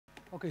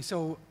Okay,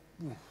 so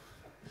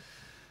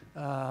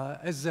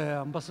as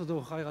Ambassador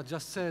Khaira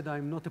just said,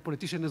 I'm not a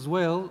politician as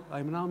well.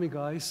 I'm an army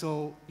guy,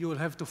 so you will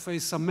have to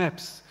face some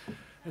maps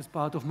as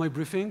part of my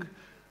briefing.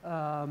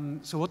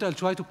 So what I'll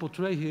try to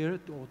portray here,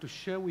 or to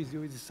share with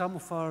you, is some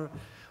of our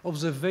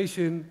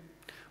observation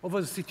over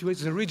the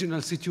situation, the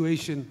regional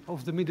situation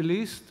of the Middle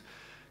East,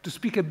 to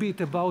speak a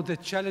bit about the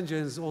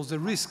challenges or the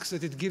risks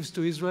that it gives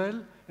to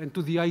Israel and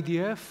to the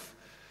IDF.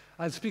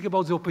 I'll speak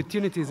about the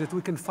opportunities that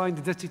we can find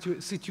in that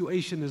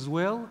situation as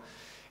well,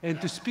 and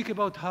to speak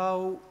about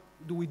how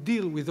do we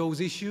deal with those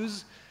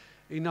issues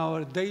in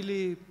our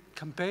daily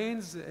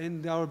campaigns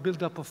and our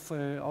buildup of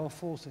our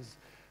forces.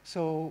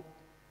 So,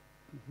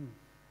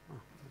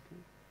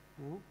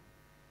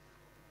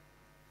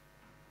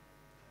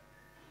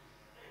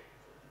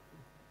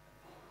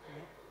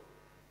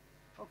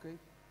 okay.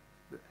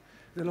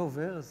 זה לא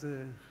עובר, אז...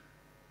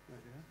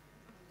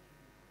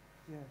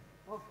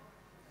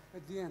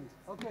 At the end,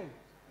 okay.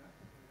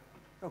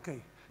 Okay,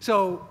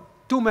 so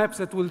two maps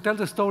that will tell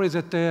the stories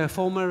that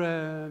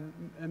former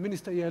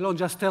Minister Yalon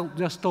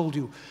just told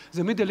you.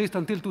 The Middle East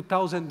until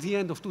the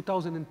end of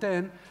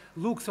 2010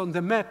 looks on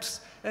the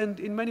maps and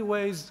in many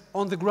ways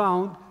on the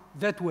ground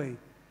that way.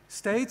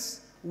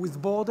 States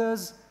with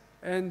borders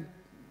and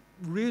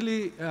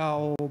really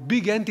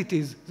big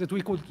entities that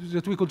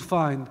we could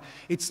find.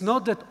 It's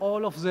not that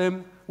all of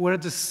them were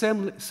at the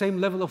same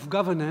level of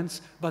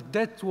governance, but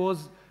that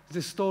was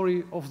the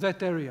story of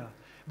that area.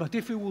 But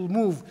if we will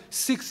move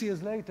 6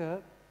 years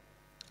later,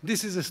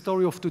 this is the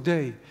story of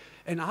today.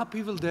 An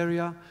upheavaled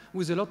area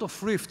with a lot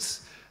of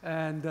rifts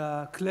and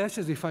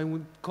clashes, if I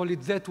would call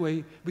it that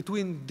way,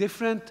 between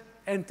different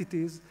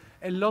entities.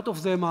 A lot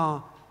of them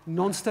are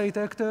non-state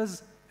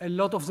actors. A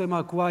lot of them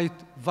are quite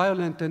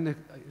violent and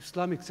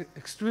Islamic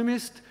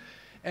extremist.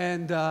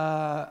 And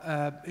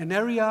an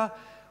area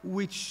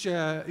which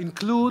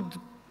include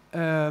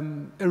a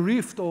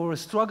rift or a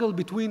struggle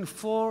between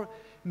four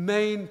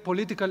main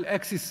political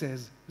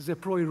axes: the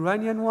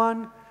pro-Iranian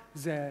one,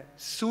 the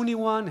Sunni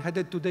one,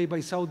 headed today by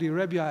Saudi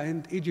Arabia,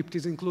 and Egypt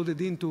is included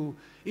in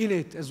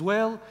it as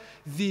well,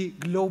 the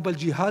global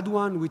jihad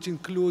one, which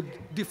include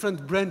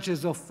different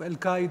branches of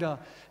Al-Qaeda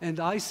and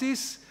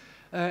ISIS,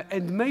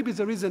 and maybe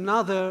there is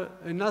another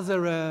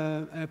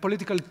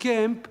political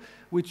camp,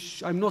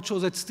 which I'm not sure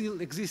that still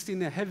exists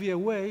in a heavier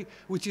way,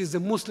 which is the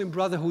Muslim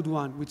Brotherhood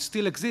one, which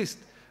still exists,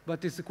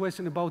 but it's a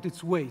question about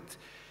its weight.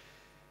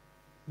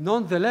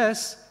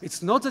 Nonetheless,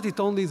 it's not that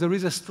there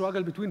is a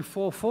struggle between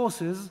four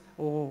forces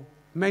or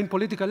main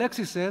political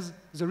axes.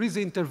 There is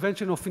the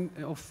intervention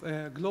of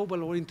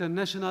global or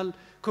international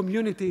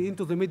community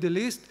into the Middle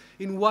East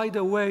in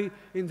wider way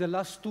in the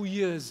last 2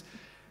 years.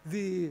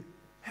 The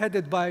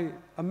headed by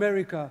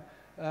America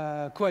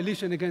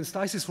coalition against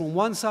ISIS from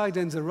one side,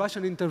 and the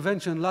Russian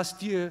intervention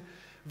last year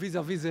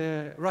vis-a-vis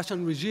the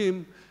Russian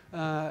regime,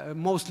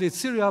 mostly in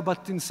Syria,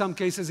 but in some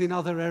cases in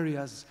other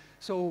areas.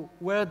 So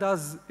where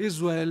does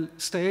Israel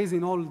stays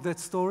in all that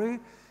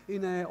story?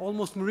 In an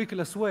almost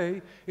miraculous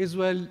way,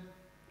 Israel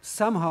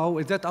somehow,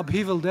 at that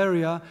upheavaled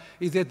area,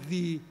 is at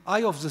the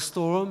eye of the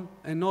storm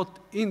and not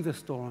in the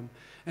storm.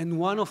 And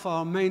one of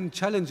our main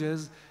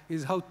challenges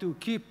is how to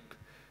keep,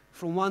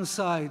 from one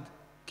side,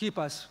 keep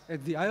us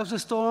at the eye of the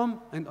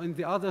storm, and on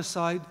the other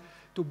side,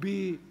 to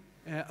be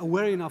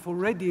aware enough or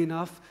ready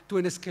enough to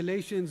an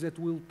escalation that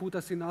will put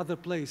us in other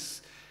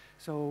place.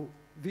 So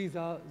these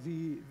are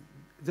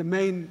the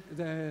main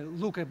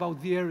look about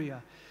the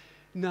area.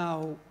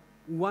 Now,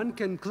 one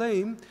can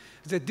claim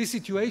that this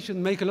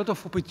situation makes a lot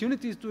of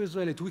opportunities to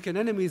Israel, it weaken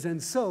enemies,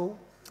 and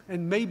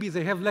maybe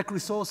they have lack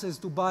resources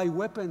to buy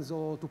weapons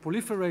or to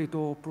proliferate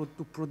or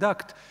to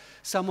product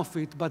some of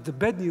it. But the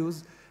bad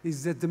news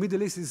is that the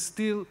Middle East is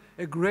still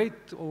there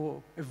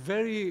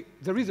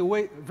is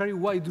a very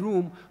wide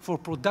room for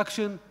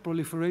production,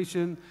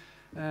 proliferation,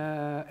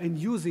 and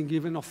using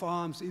even of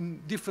arms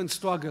in different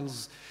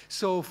struggles.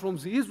 So from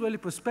the Israeli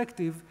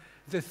perspective,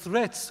 the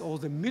threats or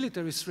the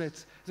military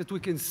threats that we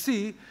can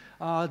see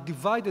are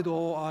divided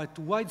or are at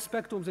wide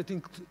spectrums that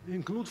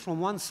include from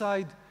one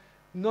side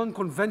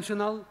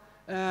non-conventional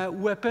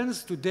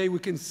weapons. Today we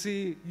can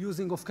see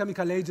using of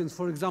chemical agents,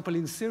 for example,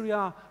 in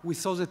Syria. We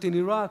saw that in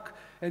Iraq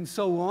and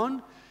so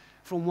on.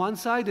 From one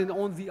side, and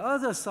on the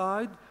other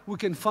side, we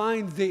can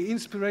find the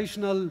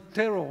inspirational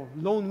terror,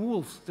 lone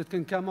wolves that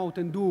can come out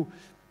and do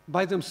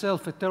by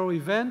themselves a terror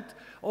event,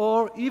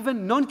 or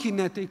even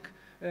non-kinetic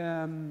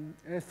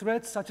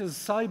threats such as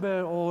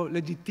cyber or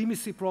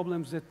legitimacy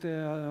problems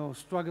or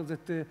struggles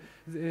that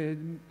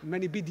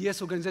many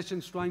BDS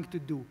organizations are trying to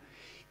do.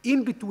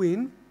 In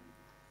between,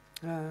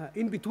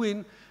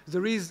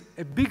 there is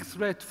a big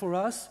threat for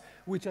us,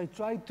 which I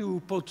tried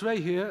to portray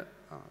here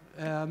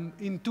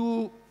in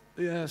two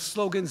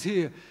slogans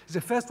here.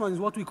 The first one is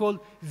what we call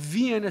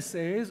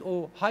VNSAs,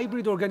 or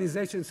hybrid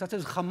organizations such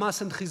as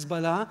Hamas and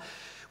Hezbollah,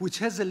 which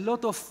has a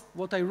lot of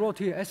what I wrote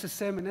here,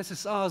 SSM and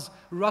SSRs,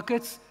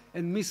 rockets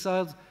and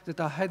missiles that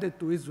are headed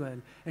to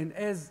Israel. And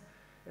as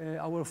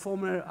our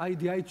former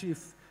IDI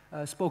chief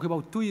spoke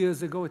about 2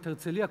 years ago at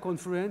Herzliya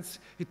conference,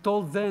 he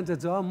told them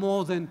that there are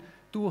more than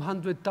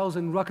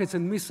 200,000 rockets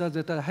and missiles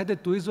that are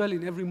headed to Israel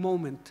in every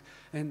moment.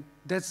 And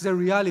that's the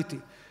reality.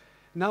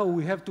 Now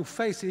we have to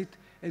face it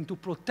and to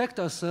protect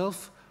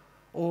ourselves,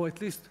 or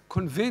at least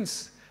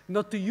convince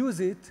not to use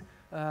it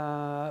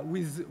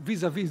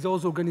vis-a-vis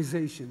those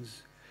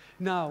organizations.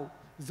 Now,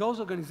 those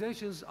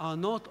organizations are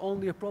not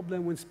only a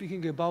problem when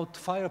speaking about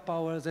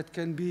firepower that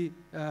can be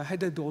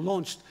headed or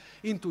launched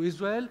into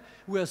Israel.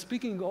 We are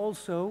speaking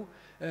also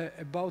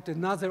about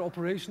another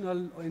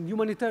operational and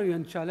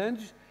humanitarian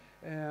challenge.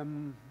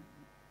 And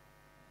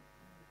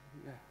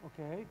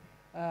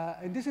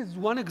this is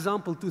one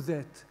example to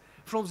that.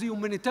 From the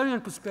humanitarian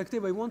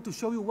perspective, I want to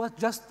show you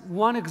just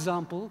one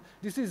example.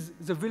 This is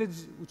the village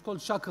which is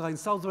called Shakra in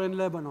southern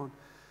Lebanon.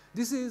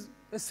 This is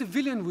a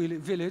civilian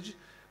village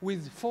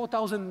with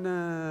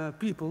 4,000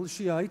 people,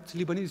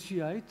 Lebanese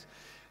Shiite,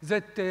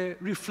 that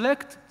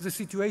reflect the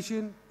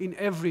situation in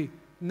every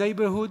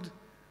neighborhood,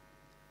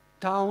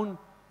 town,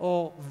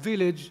 or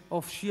village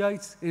of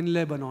Shiites in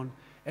Lebanon.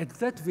 At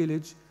that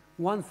village,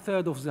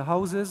 1/3 of the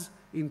houses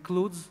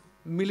includes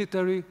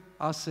military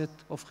asset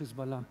of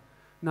Hezbollah.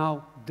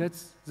 Now,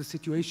 that's the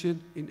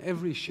situation in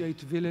every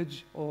Shiite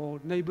village or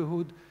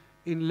neighborhood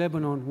in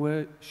Lebanon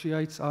where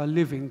Shiites are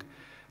living.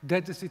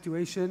 That's the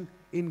situation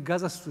in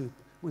Gaza Strip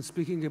when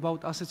speaking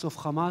about assets of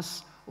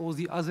Hamas or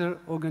the other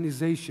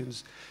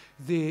organizations.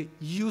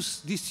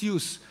 This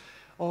use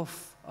of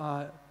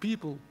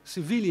people,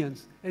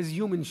 civilians, as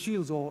human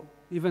shields or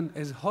even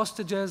as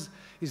hostages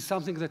is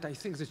something that I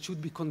think that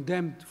should be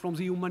condemned from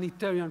the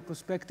humanitarian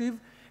perspective.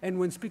 And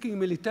when speaking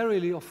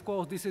militarily, of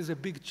course, this is a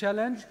big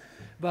challenge.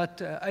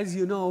 But as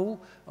you know,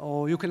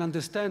 or you can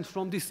understand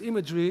from this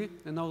imagery,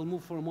 and I will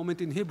move for a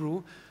moment in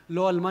Hebrew,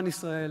 Lo Alman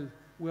Israel,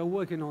 we are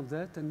working on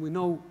that, and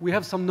we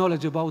have some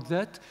knowledge about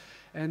that.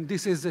 And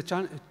this is a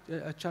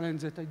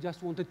challenge that I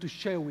just wanted to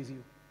share with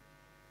you.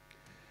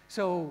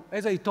 So,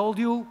 as I told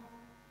you,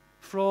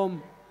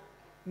 from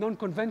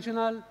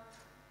non-conventional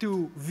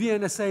to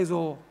VNSAs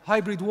or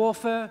hybrid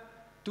warfare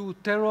to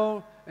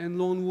terror and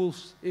lone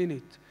wolves in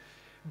it.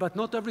 But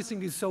not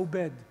everything is so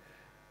bad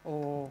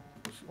or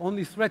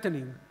only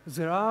threatening.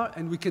 There are,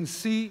 and we can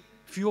see,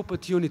 few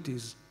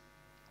opportunities.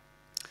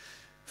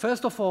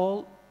 First of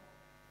all,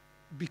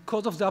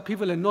 because of the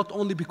upheaval, and not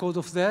only because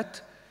of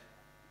that,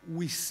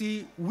 we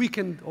see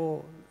weakened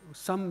or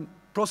some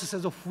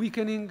processes of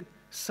weakening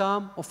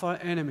some of our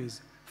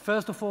enemies.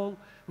 First of all,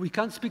 we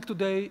can't speak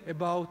today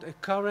about a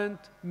current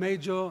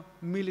major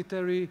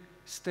military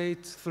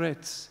state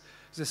threats.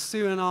 The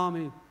Syrian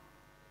army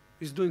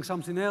is doing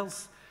something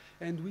else,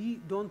 and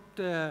we don't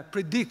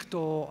predict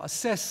or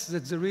assess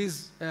that there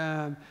is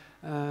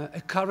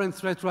a current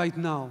threat right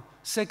now.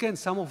 Second,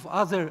 some of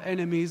other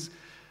enemies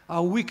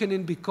are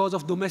weakening because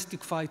of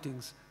domestic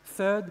fightings.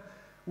 Third,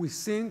 we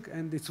think,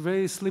 and it's a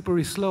very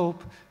slippery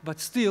slope, but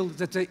still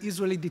that the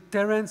Israeli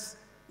deterrence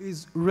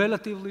is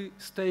relatively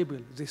stable.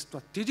 The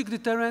strategic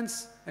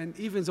deterrence and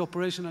even the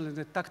operational and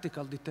the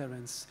tactical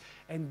deterrence.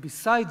 And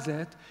besides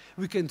that,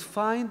 we can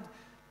find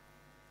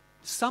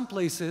some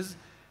places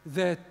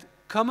that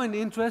common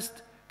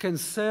interest can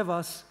serve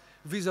us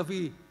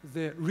vis-a-vis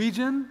the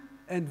region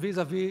and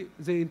vis-a-vis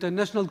the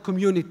international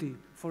community.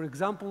 For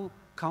example,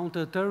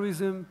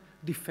 counterterrorism,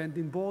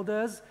 defending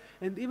borders,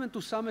 and even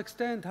to some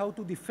extent how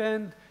to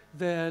defend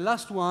the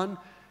last one,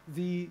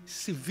 the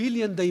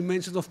civilian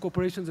dimensions of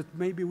cooperation that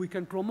maybe we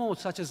can promote,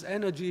 such as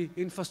energy,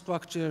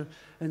 infrastructure,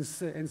 and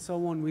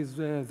so on with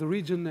the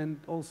region and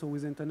also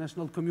with the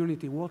international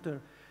community, water,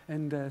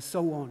 and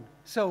so on.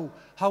 So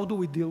how do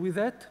we deal with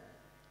that?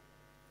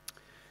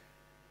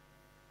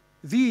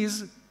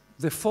 These,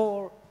 the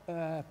four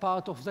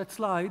part of that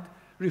slide,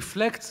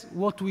 reflects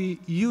what we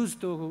used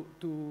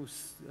to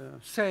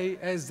say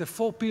as the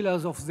four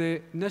pillars of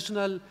the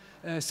national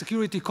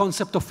security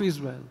concept of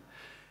Israel.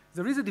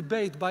 There is a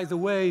debate, by the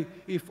way,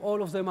 if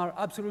all of them are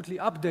absolutely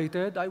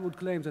updated. I would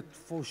claim that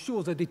for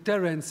sure the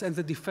deterrence and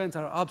the defense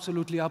are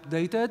absolutely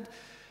updated.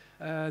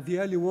 The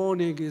early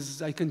warning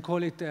is, I can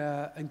call it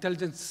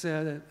intelligence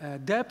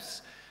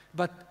depths,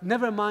 but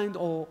never mind,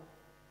 or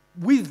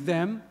with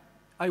them,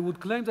 I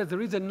would claim that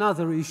there is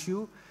another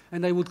issue,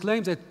 and I would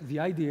claim that the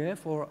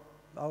IDF, or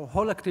our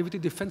whole activity,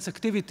 defense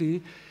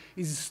activity,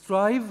 is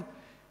strive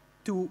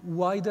to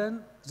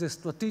widen the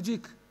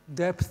strategic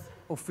depth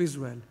of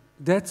Israel.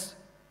 That's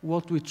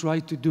what we try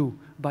to do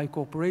by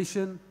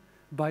cooperation,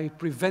 by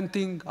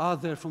preventing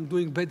others from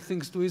doing bad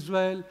things to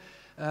Israel,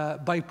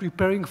 by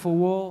preparing for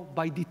war,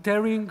 by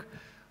deterring.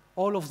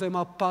 All of them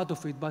are part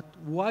of it, but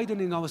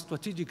widening our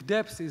strategic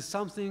depth is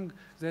something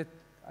that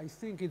I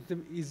think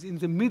is in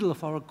the middle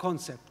of our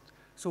concept.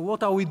 So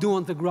what are we doing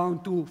on the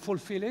ground to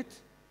fulfill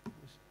it?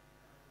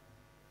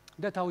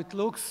 That's how it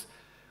looks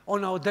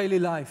on our daily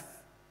life.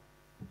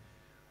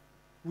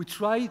 We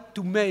try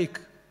to make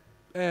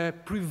a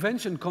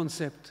prevention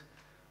concept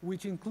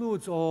which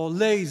includes or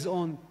lays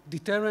on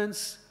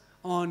deterrence,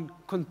 on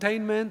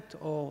containment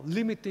or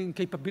limiting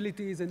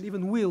capabilities and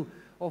even will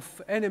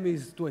of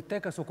enemies to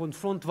attack us or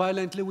confront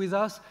violently with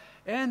us,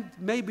 and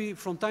maybe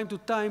from time to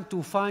time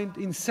to find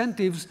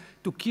incentives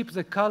to keep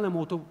the calm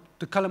or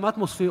the calm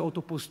atmosphere or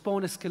to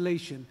postpone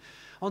escalation.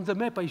 On the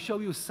map, I show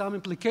you some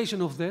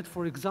implication of that.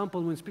 For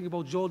example, when speaking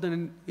about Jordan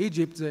and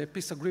Egypt, the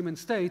peace agreement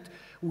state,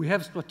 we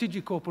have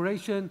strategic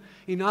cooperation.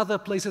 In other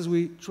places,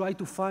 we try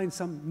to find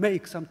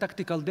make some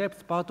tactical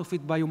depth, part of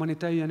it by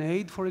humanitarian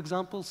aid, for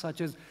example,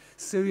 such as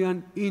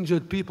Syrian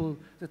injured people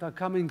that are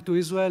coming to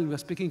Israel. We are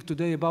speaking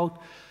today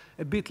about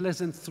a bit less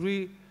than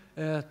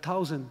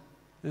 3,000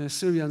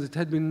 Syrians that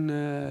had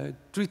been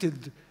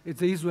treated at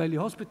the Israeli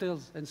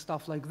hospitals and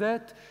stuff like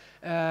that.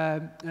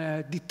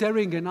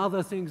 Deterring and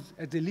other things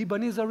at the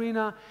Lebanese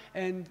arena,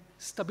 and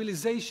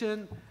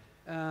stabilization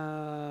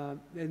and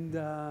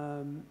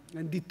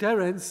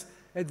deterrence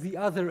at the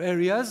other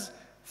areas.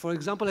 For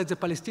example, at the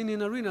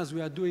Palestinian arenas,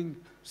 we are doing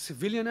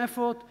civilian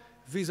effort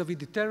vis-a-vis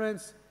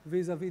deterrence,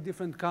 vis-a-vis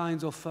different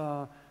kinds of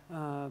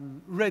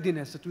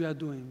readiness that we are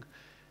doing.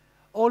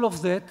 All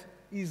of that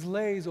is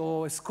laid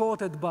or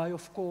escorted by,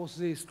 of course,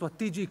 the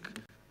strategic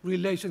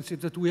relationship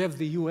that we have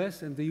the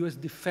US and the US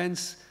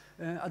Defense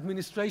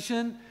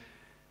Administration,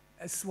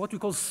 as what we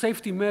call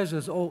safety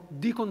measures or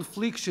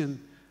deconfliction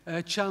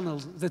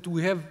channels that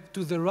we have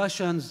to the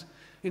Russians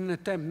in an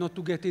attempt not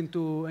to get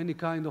into any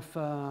kind of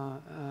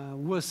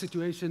worse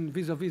situation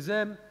vis-a-vis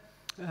them.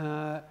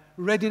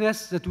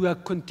 Readiness that we are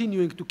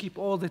continuing to keep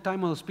all the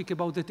time. I'll speak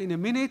about that in a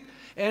minute.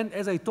 And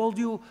as I told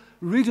you,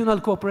 regional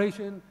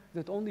cooperation,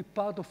 that only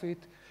part of it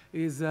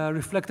is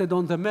reflected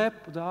on the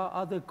map. There are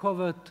other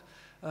covered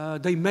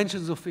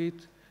dimensions of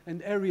it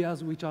and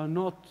areas which are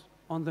not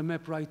on the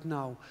map right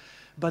now.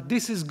 But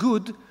this is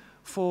good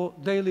for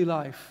daily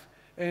life.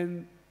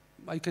 And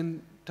I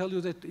can tell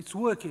you that it's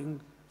working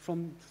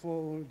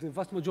for the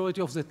vast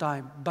majority of the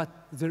time. But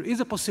there is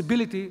a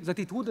possibility that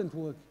it wouldn't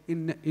work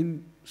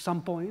in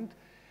some point.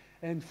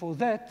 And for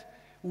that,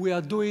 we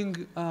are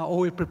doing, or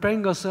we're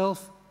preparing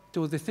ourselves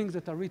to the things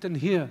that are written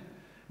here,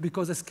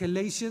 because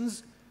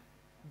escalations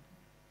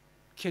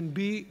can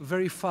be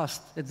very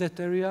fast at that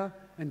area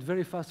and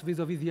very fast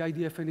vis-a-vis the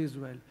IDF and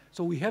Israel.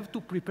 So we have to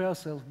prepare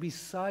ourselves,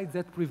 besides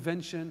that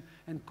prevention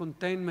and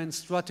containment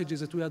strategies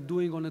that we are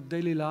doing on a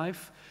daily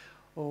life,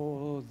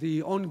 or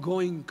the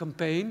ongoing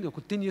campaign, the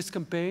continuous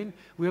campaign,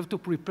 we have to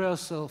prepare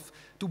ourselves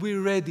to be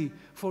ready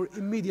for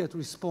immediate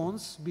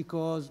response,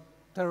 because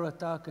terror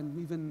attack and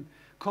even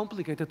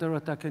complicated terror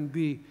attack can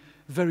be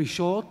very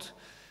short,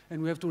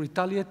 and we have to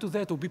retaliate to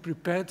that or be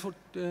prepared to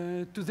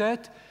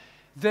that.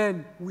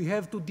 Then we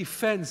have to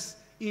defense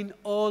in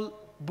all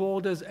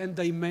borders and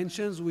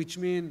dimensions, which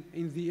mean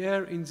in the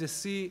air, in the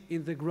sea,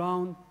 in the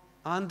ground,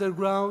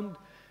 underground,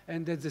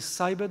 and at the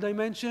cyber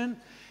dimension,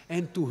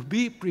 and to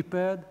be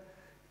prepared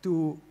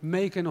to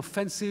make an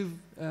offensive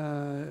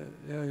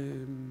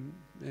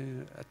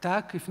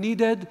attack, if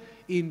needed,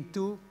 in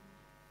two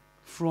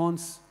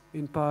fronts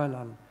in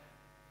parallel.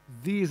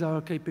 These are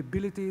our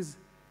capabilities.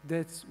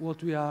 That's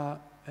what we are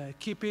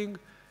keeping.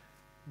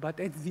 But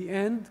at the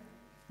end,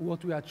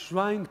 what we are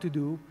trying to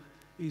do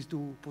is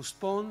to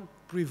postpone,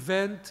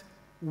 prevent,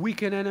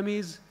 weaken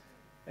enemies,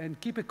 and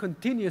keep a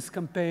continuous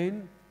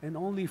campaign, and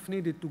only if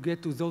needed to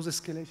get to those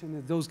escalations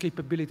and those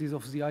capabilities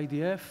of the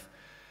IDF.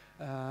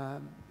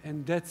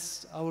 And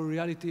that's our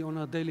reality on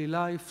our daily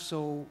life.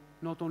 So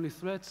not only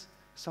threats,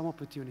 some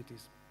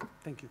opportunities.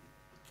 Thank you.